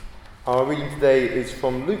Our reading today is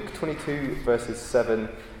from Luke 22, verses 7,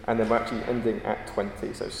 and then we're actually ending at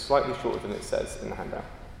 20, so slightly shorter than it says in the handout.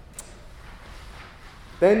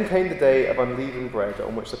 Then came the day of unleavened bread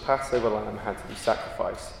on which the Passover lamb had to be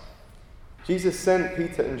sacrificed. Jesus sent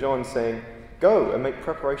Peter and John, saying, "Go and make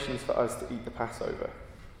preparations for us to eat the Passover."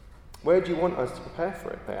 "Where do you want us to prepare for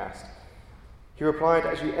it?" they asked. He replied,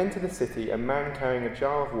 "As you enter the city, a man carrying a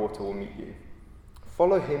jar of water will meet you.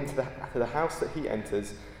 Follow him to the house that he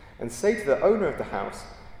enters, and say to the owner of the house,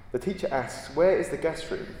 'The teacher asks, where is the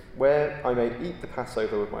guest room, where I may eat the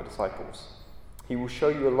Passover with my disciples?' He will show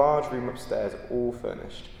you a large room upstairs, all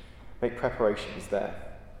furnished. Make preparations there."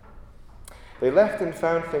 They left and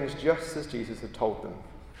found things just as Jesus had told them,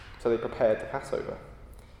 so they prepared the Passover.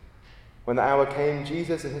 When the hour came,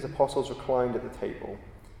 Jesus and his apostles reclined at the table,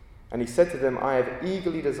 and he said to them, "I have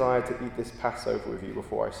eagerly desired to eat this Passover with you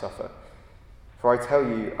before I suffer. For I tell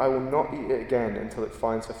you, I will not eat it again until it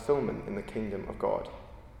finds fulfillment in the kingdom of God."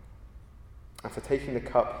 After taking the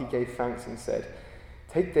cup, he gave thanks and said,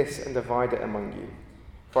 "Take this and divide it among you.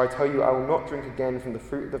 For I tell you, I will not drink again from the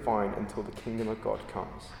fruit of the vine until the kingdom of God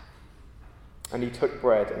comes." And he took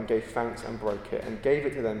bread and gave thanks and broke it and gave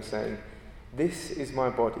it to them, saying, "This is my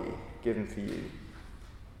body given for you.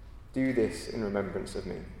 Do this in remembrance of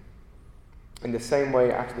me." In the same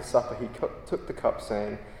way, after the supper, he took the cup,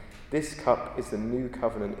 saying, "This cup is the new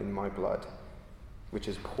covenant in my blood, which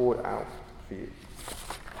is poured out for you."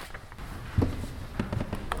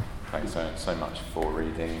 Thanks so much for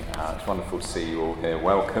reading. It's wonderful to see you all here.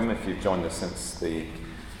 Welcome if you've joined us since the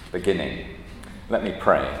beginning. Let me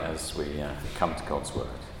pray as we come to God's word.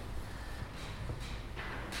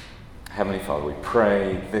 Heavenly Father, we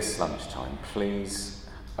pray this lunchtime, please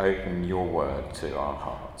open your word to our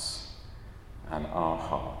hearts and our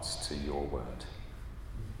hearts to your word.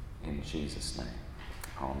 In Jesus' name,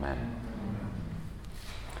 amen.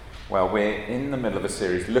 Well, we're in the middle of a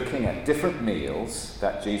series looking at different meals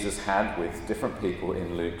that Jesus had with different people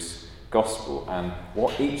in Luke's Gospel and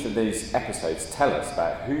what each of these episodes tell us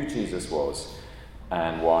about who Jesus was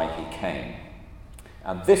and why he came.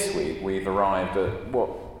 And this week we've arrived at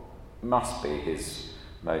what must be his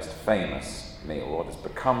most famous meal, what has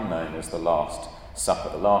become known as the Last Supper,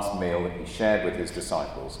 the last meal that he shared with his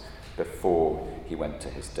disciples before he went to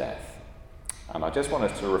his death. And I just want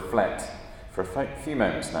us to reflect for a few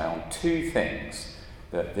moments now on two things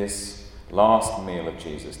that this last meal of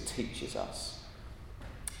Jesus teaches us.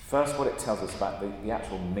 First, what it tells us about the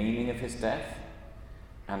actual meaning of his death,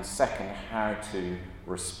 and second, how to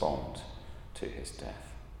respond to his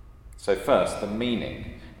death. So first, the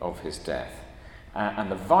meaning of his death. And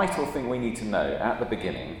the vital thing we need to know at the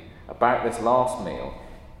beginning about this last meal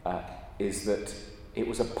is that it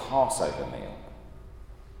was a Passover meal.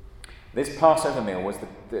 This Passover meal was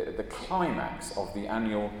the climax of the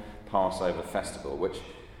annual Passover festival, which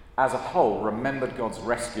as a whole remembered God's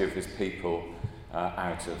rescue of his people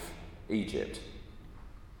out of Egypt.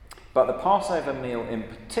 But the Passover meal in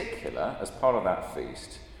particular, as part of that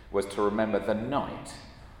feast, was to remember the night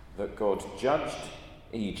that God judged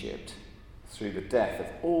Egypt through the death of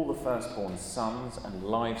all the firstborn sons and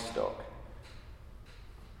livestock,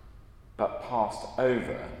 but passed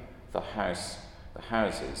over the homes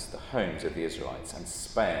of the Israelites and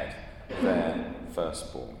spared their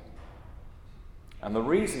firstborn. And the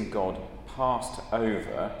reason God passed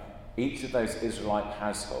over each of those Israelite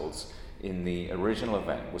households in the original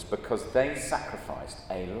event was because they sacrificed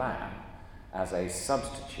a lamb as a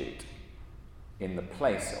substitute in the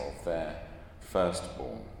place of their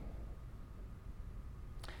firstborn.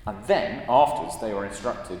 And then, afterwards, they were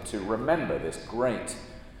instructed to remember this great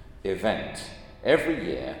event every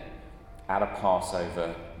year at a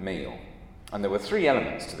Passover meal. And there were three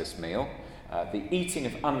elements to this meal. The eating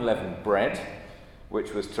of unleavened bread,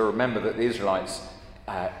 which was to remember that the Israelites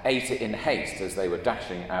ate it in haste as they were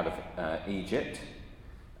dashing out of Egypt.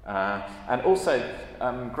 And also,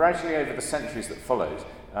 gradually over the centuries that followed,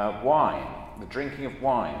 wine, the drinking of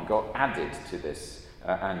wine, got added to this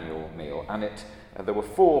annual meal. And there were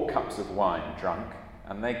 4 cups of wine drunk,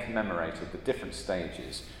 and they commemorated the different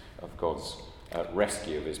stages of God's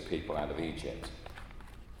rescue of his people out of Egypt.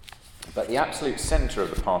 But the absolute centre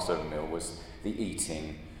of the Passover meal was the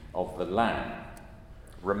eating of the lamb,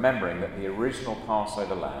 remembering that the original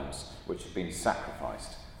Passover lambs, which had been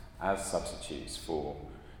sacrificed as substitutes for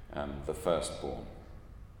the firstborn.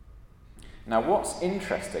 Now, what's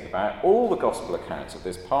interesting about all the gospel accounts of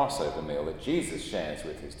this Passover meal that Jesus shares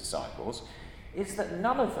with his disciples is that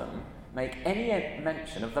none of them make any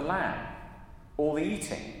mention of the lamb or the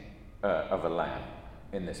eating of a lamb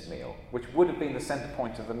in this meal, which would have been the centre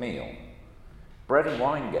point of the meal. Bread and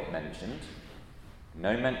wine get mentioned,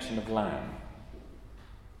 No mention of lamb.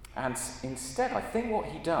 And instead, I think what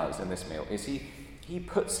he does in this meal is he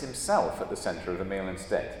puts himself at the centre of the meal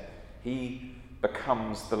instead. He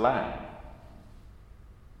becomes the lamb.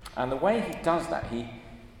 And the way he does that,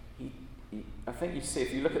 I think you see,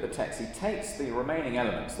 if you look at the text, he takes the remaining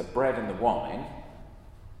elements, the bread and the wine,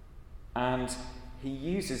 and he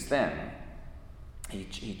uses them,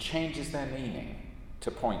 he changes their meaning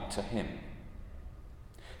to point to him.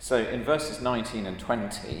 So in verses 19 and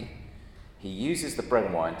 20, he uses the bread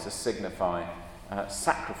and wine to signify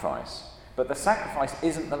sacrifice. But the sacrifice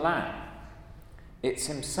isn't the lamb, it's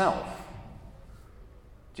himself.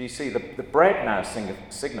 Do you see? The bread now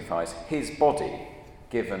signifies his body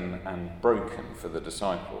given and broken for the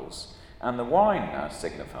disciples, and the wine now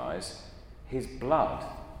signifies his blood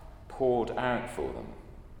poured out for them.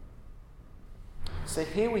 So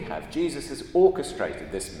here we have Jesus has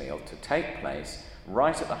orchestrated this meal to take place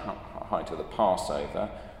right at the height of the Passover,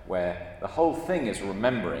 where the whole thing is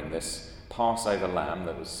remembering this Passover lamb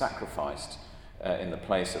that was sacrificed in the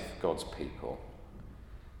place of God's people.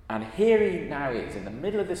 And here he now is in the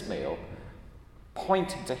middle of this meal,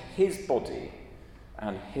 pointing to his body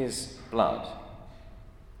and his blood.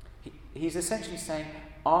 He's essentially saying,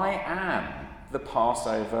 I am the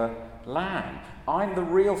Passover lamb. I'm the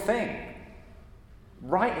real thing,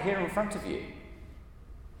 right here in front of you.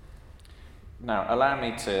 Now, allow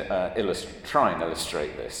me to try and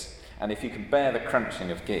illustrate this. And if you can bear the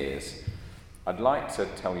crunching of gears, I'd like to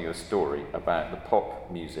tell you a story about the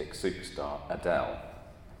pop music superstar Adele.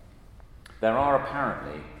 There are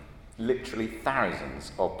apparently literally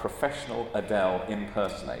thousands of professional Adele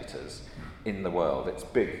impersonators in the world. It's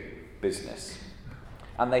big business.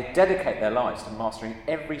 And they dedicate their lives to mastering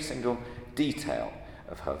every single detail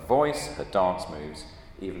of her voice, her dance moves,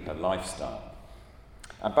 even her lifestyle.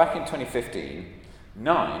 And back in 2015,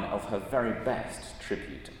 9 of her very best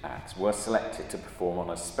tribute acts were selected to perform on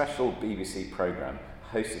a special BBC programme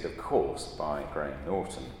hosted, of course, by Graham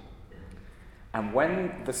Norton. And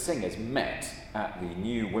when the singers met at the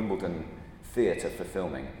new Wimbledon Theatre for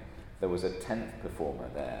filming, there was a 10th performer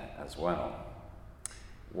there as well.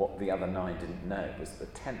 What the other 9 didn't know was the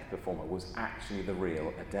 10th performer was actually the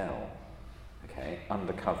real Adele,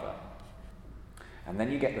 undercover. And then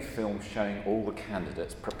you get the film showing all the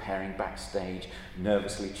candidates preparing backstage,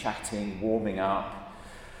 nervously chatting, warming up,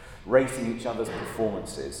 rating each other's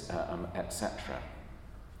performances, etc.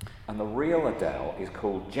 And the real Adele is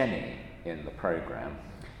called Jenny in the programme.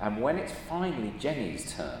 And when it's finally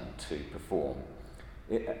Jenny's turn to perform,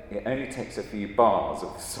 it only takes a few bars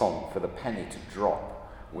of the song for the penny to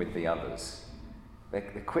drop with the others. They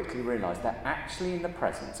quickly realise they're actually in the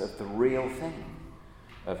presence of the real thing,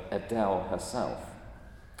 of Adele herself.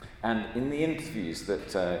 And in the interviews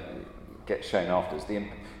that get shown afterwards, the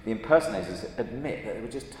impersonators admit that they were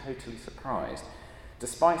just totally surprised.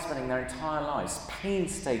 Despite spending their entire lives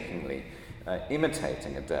painstakingly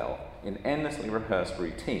imitating Adele in endlessly rehearsed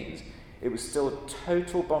routines, it was still a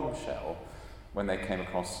total bombshell when they came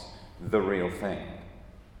across the real thing.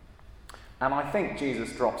 And I think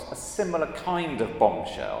Jesus drops a similar kind of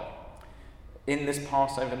bombshell in this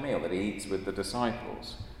Passover meal that he eats with the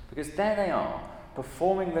disciples. Because there they are,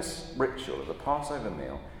 performing this ritual of the Passover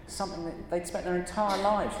meal, something that they'd spent their entire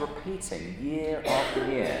lives repeating year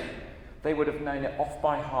after year. They would have known it off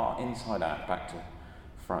by heart, inside out, back to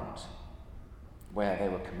front, where they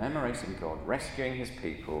were commemorating God, rescuing his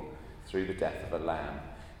people through the death of a lamb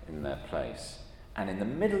in their place. And in the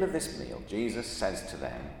middle of this meal, Jesus says to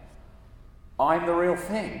them, I'm the real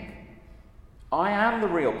thing. I am the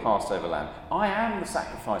real Passover lamb. I am the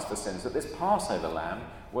sacrifice for sins that this Passover lamb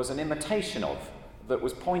was an imitation of, that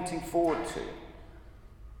was pointing forward to.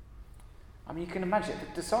 I mean, you can imagine,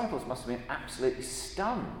 the disciples must have been absolutely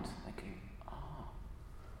stunned, thinking,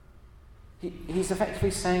 He's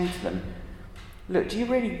effectively saying to them, look, do you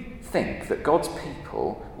really think that God's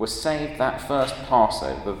people were saved that first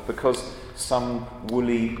Passover because some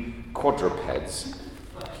woolly quadrupeds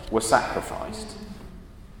were sacrificed?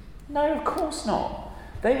 No, of course not.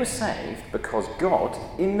 They were saved because God,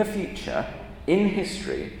 in the future, in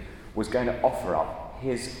history, was going to offer up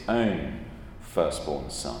his own firstborn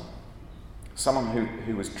son. Someone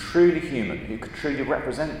who was truly human, who could truly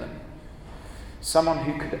represent them. Someone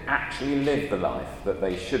who could actually live the life that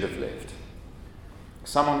they should have lived.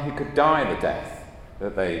 Someone who could die the death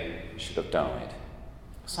that they should have died.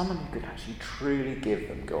 Someone who could actually truly give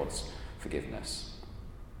them God's forgiveness.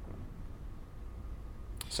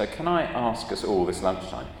 So can I ask us all this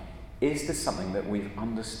lunchtime, is this something that we've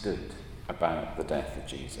understood about the death of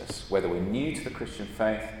Jesus? Whether we're new to the Christian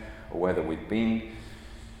faith or whether we've been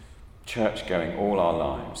church going all our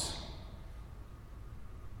lives.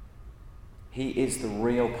 He is the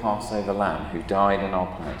real Passover lamb who died in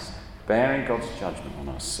our place, bearing God's judgment on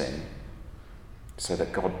our sin, so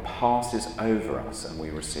that God passes over us and we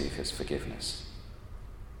receive his forgiveness.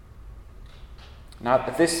 Now,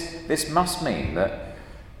 this must mean that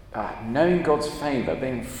knowing God's favour,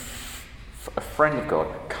 being a friend of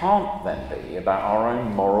God, can't then be about our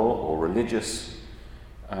own moral or religious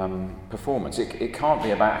performance. It can't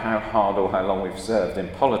be about how hard or how long we've served in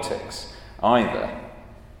politics either.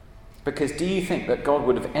 Because do you think that God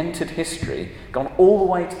would have entered history, gone all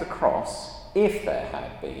the way to the cross, if there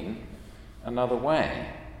had been another way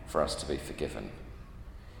for us to be forgiven?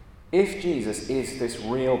 If Jesus is this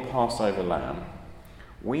real Passover lamb,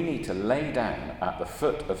 we need to lay down at the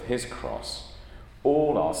foot of his cross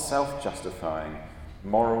all our self-justifying,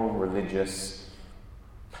 moral, religious,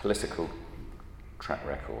 political track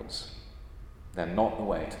records. They're not the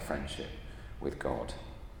way to friendship with God.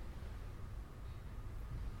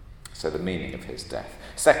 So the meaning of his death.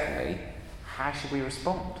 Secondly, how should we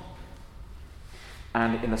respond?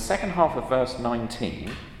 And in the second half of verse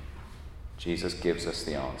 19, Jesus gives us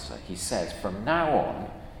the answer. He says, "From now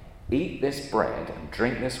on, eat this bread and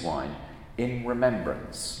drink this wine in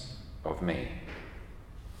remembrance of me."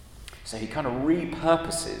 So he kind of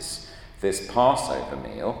repurposes this Passover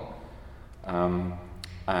meal and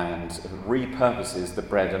repurposes the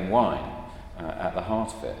bread and wine at the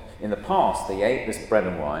heart of it. In the past, they ate this bread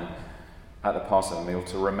and wine at the Passover meal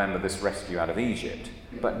to remember this rescue out of Egypt.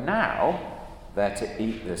 But now, they're to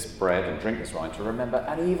eat this bread and drink this wine to remember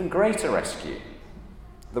an even greater rescue.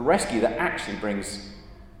 The rescue that actually brings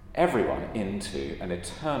everyone into an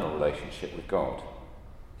eternal relationship with God.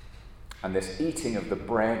 And this eating of the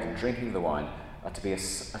bread and drinking of the wine are to be a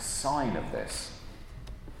sign of this.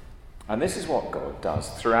 And this is what God does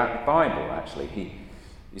throughout the Bible, actually.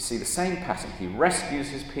 You see the same pattern. He rescues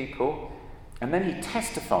his people, and then he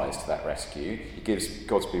testifies to that rescue. He gives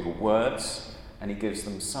God's people words, and he gives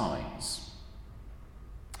them signs.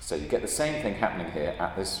 So you get the same thing happening here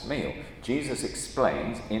at this meal. Jesus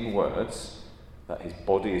explains in words that his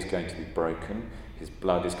body is going to be broken, his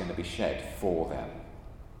blood is going to be shed for them.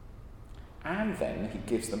 And then he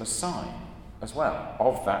gives them a sign as well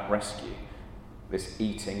of that rescue, this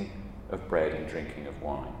eating of bread and drinking of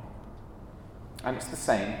wine. And it's the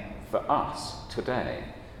same for us today.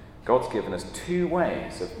 God's given us two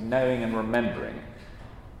ways of knowing and remembering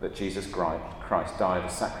that Jesus Christ died a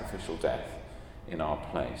sacrificial death in our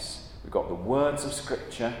place. We've got the words of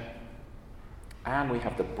Scripture, and we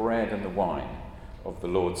have the bread and the wine of the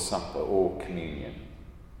Lord's Supper or communion.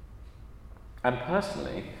 And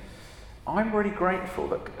personally, I'm really grateful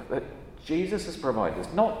that Jesus has provided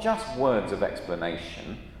us not just words of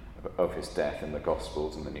explanation of his death in the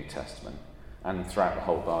Gospels and the New Testament and throughout the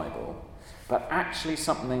whole Bible, but actually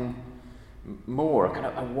something more,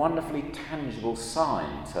 a wonderfully tangible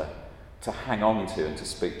sign to hang on to and to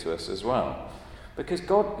speak to us as well. Because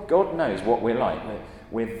God knows what we're like.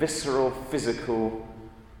 We're visceral, physical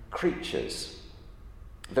creatures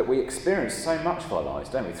that we experience so much of our lives,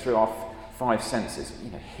 don't we, through our five senses,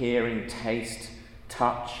 hearing, taste,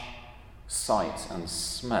 touch, sight and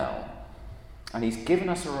smell. And he's given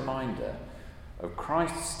us a reminder of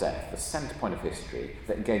Christ's death, the centre point of history,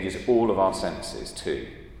 that engages all of our senses too.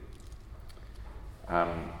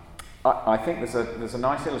 I think there's a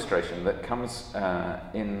nice illustration that comes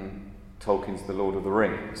in Tolkien's The Lord of the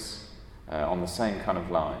Rings on the same kind of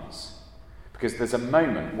lines. Because there's a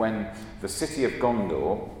moment when the city of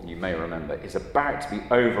Gondor, you may remember, is about to be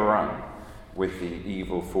overrun with the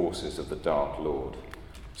evil forces of the Dark Lord,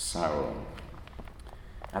 Sauron.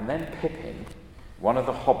 And then Pippin, one of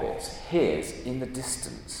the hobbits, hears in the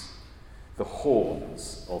distance the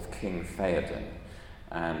horns of King Theoden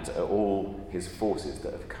and all his forces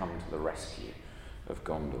that have come to the rescue of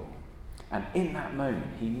Gondor. And in that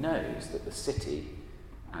moment, he knows that the city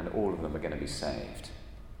and all of them are going to be saved.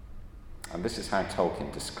 And this is how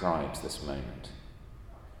Tolkien describes this moment.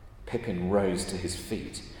 Pippin rose to his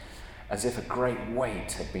feet as if a great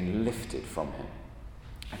weight had been lifted from him.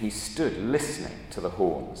 And he stood listening to the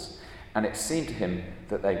horns, and it seemed to him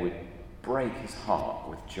that they would break his heart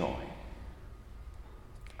with joy.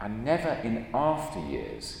 And never in after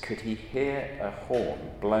years could he hear a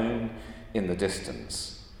horn blown in the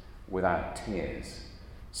distance without tears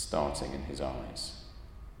starting in his eyes.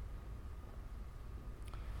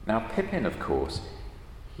 Now Pippin, of course,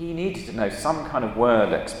 he needed to know some kind of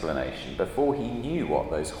word explanation before he knew what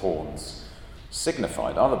those horns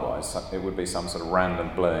signified. Otherwise, it would be some sort of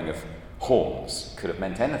random blowing of horns. Could have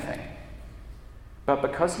meant anything. But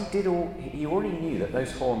because he already knew that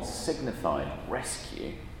those horns signified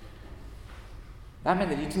rescue, That meant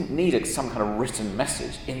that he didn't need some kind of written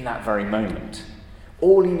message in that very moment.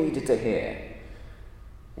 All he needed to hear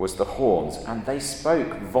was the horns, and they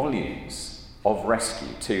spoke volumes of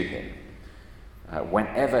rescue to him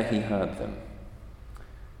whenever he heard them.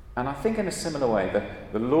 And I think in a similar way,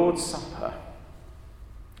 the Lord's Supper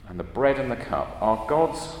and the bread and the cup are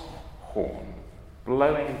God's horn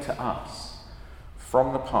blowing to us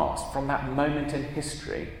from the past, from that moment in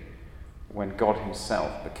history when God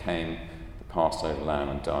himself became the Passover lamb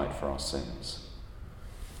and died for our sins.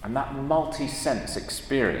 And that multi-sense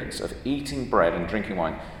experience of eating bread and drinking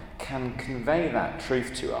wine can convey that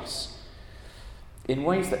truth to us in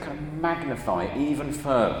ways that can magnify even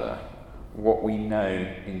further what we know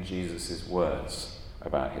in Jesus' words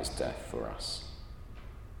about his death for us.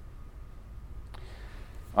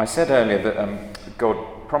 I said earlier that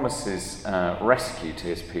God promises rescue to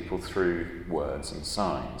his people through words and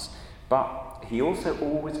signs, but he also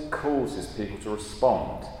always calls his people to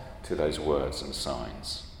respond to those words and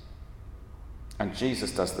signs. And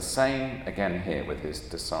Jesus does the same again here with his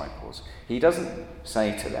disciples. He doesn't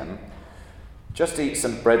say to them, just eat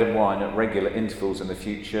some bread and wine at regular intervals in the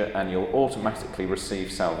future and you'll automatically receive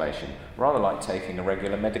salvation, rather like taking a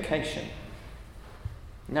regular medication.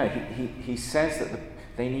 No, he says that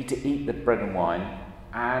they need to eat the bread and wine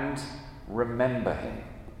and remember him.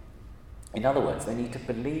 In other words, they need to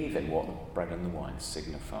believe in what the bread and the wine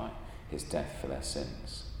signify, his death for their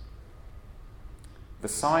sins. The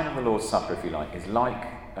sign of the Lord's Supper, if you like, is like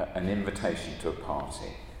an invitation to a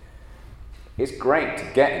party. It's great to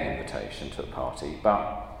get an invitation to a party,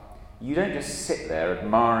 but you don't just sit there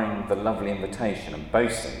admiring the lovely invitation and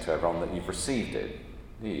boasting to everyone that you've received it,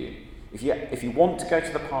 do you? If you want to go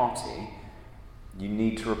to the party, you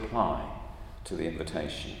need to reply to the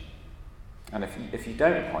invitation. And if you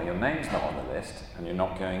don't reply, your name's not on the list and you're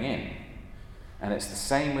not going in. And it's the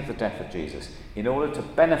same with the death of Jesus. In order to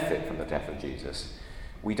benefit from the death of Jesus,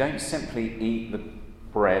 we don't simply eat the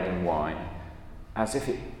bread and wine as if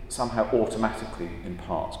it somehow automatically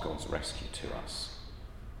imparts God's rescue to us.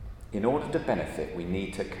 In order to benefit, we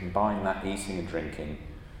need to combine that eating and drinking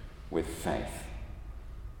with faith.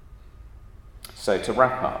 So to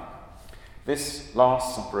wrap up, this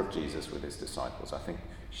Last Supper of Jesus with his disciples, I think,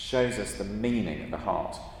 shows us the meaning at the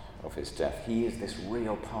heart of his death. He is this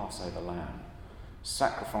real Passover lamb,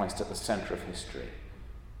 sacrificed at the centre of history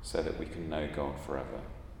so that we can know God forever.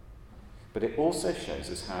 But it also shows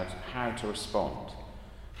us how to respond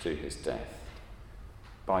to his death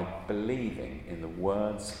by believing in the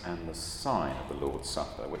words and the sign of the Lord's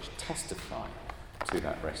Supper, which testify to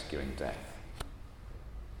that rescuing death.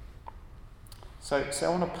 So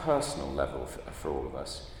on a personal level for all of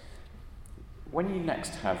us, when you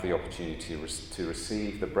next have the opportunity to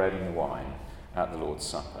receive the bread and the wine at the Lord's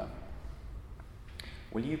Supper,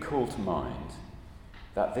 will you call to mind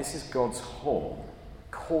that this is God's horn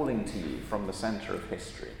calling to you from the centre of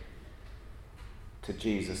history to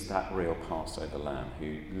Jesus, that real Passover lamb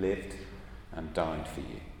who lived and died for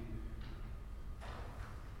you?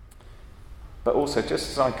 But also,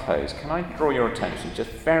 just as I close, can I draw your attention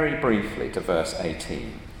just very briefly to verse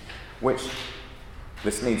 18, which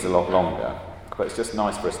this needs a lot longer, but it's just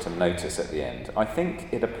nice for us to notice at the end. I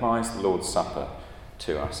think it applies the Lord's Supper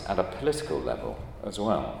to us at a political level as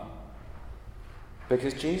well.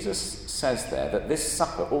 Because Jesus says there that this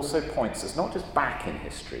supper also points us not just back in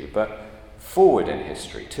history, but forward in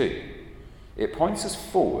history too. It points us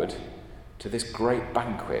forward to this great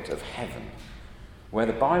banquet of heaven, where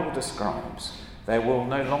the Bible describes there will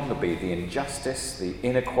no longer be the injustice, the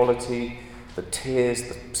inequality, the tears,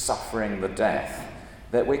 the suffering, the death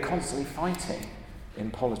that we're constantly fighting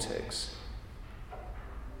in politics.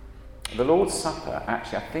 The Lord's Supper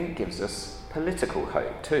actually, I think, gives us political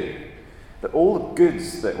hope too. That all the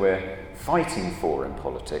goods that we're fighting for in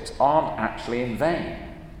politics aren't actually in vain.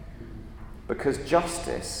 Because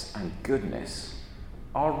justice and goodness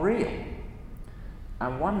are real.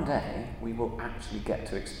 And one day we will actually get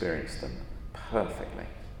to experience them perfectly.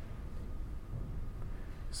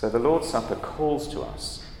 So the Lord's Supper calls to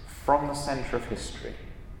us from the centre of history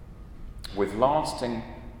with lasting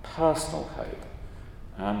personal hope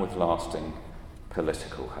and with lasting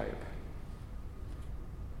political hope.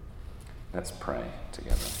 Let's pray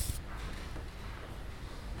together.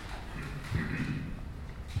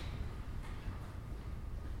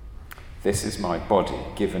 This is my body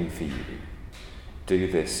given for you. Do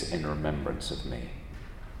this in remembrance of me.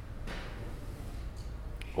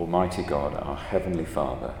 Almighty God, our Heavenly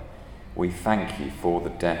Father, we thank you for the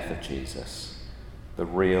death of Jesus, the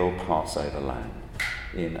real Passover lamb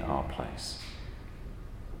in our place.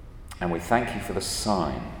 And we thank you for the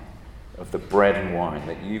sign of the bread and wine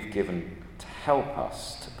that you've given to help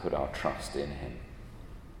us to put our trust in him.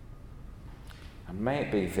 And may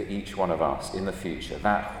it be for each one of us in the future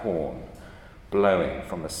that horn blowing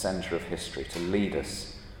from the centre of history to lead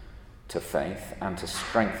us to faith and to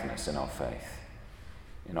strengthen us in our faith,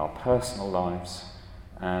 in our personal lives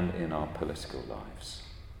and in our political lives.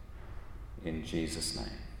 In Jesus'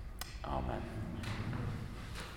 name, amen.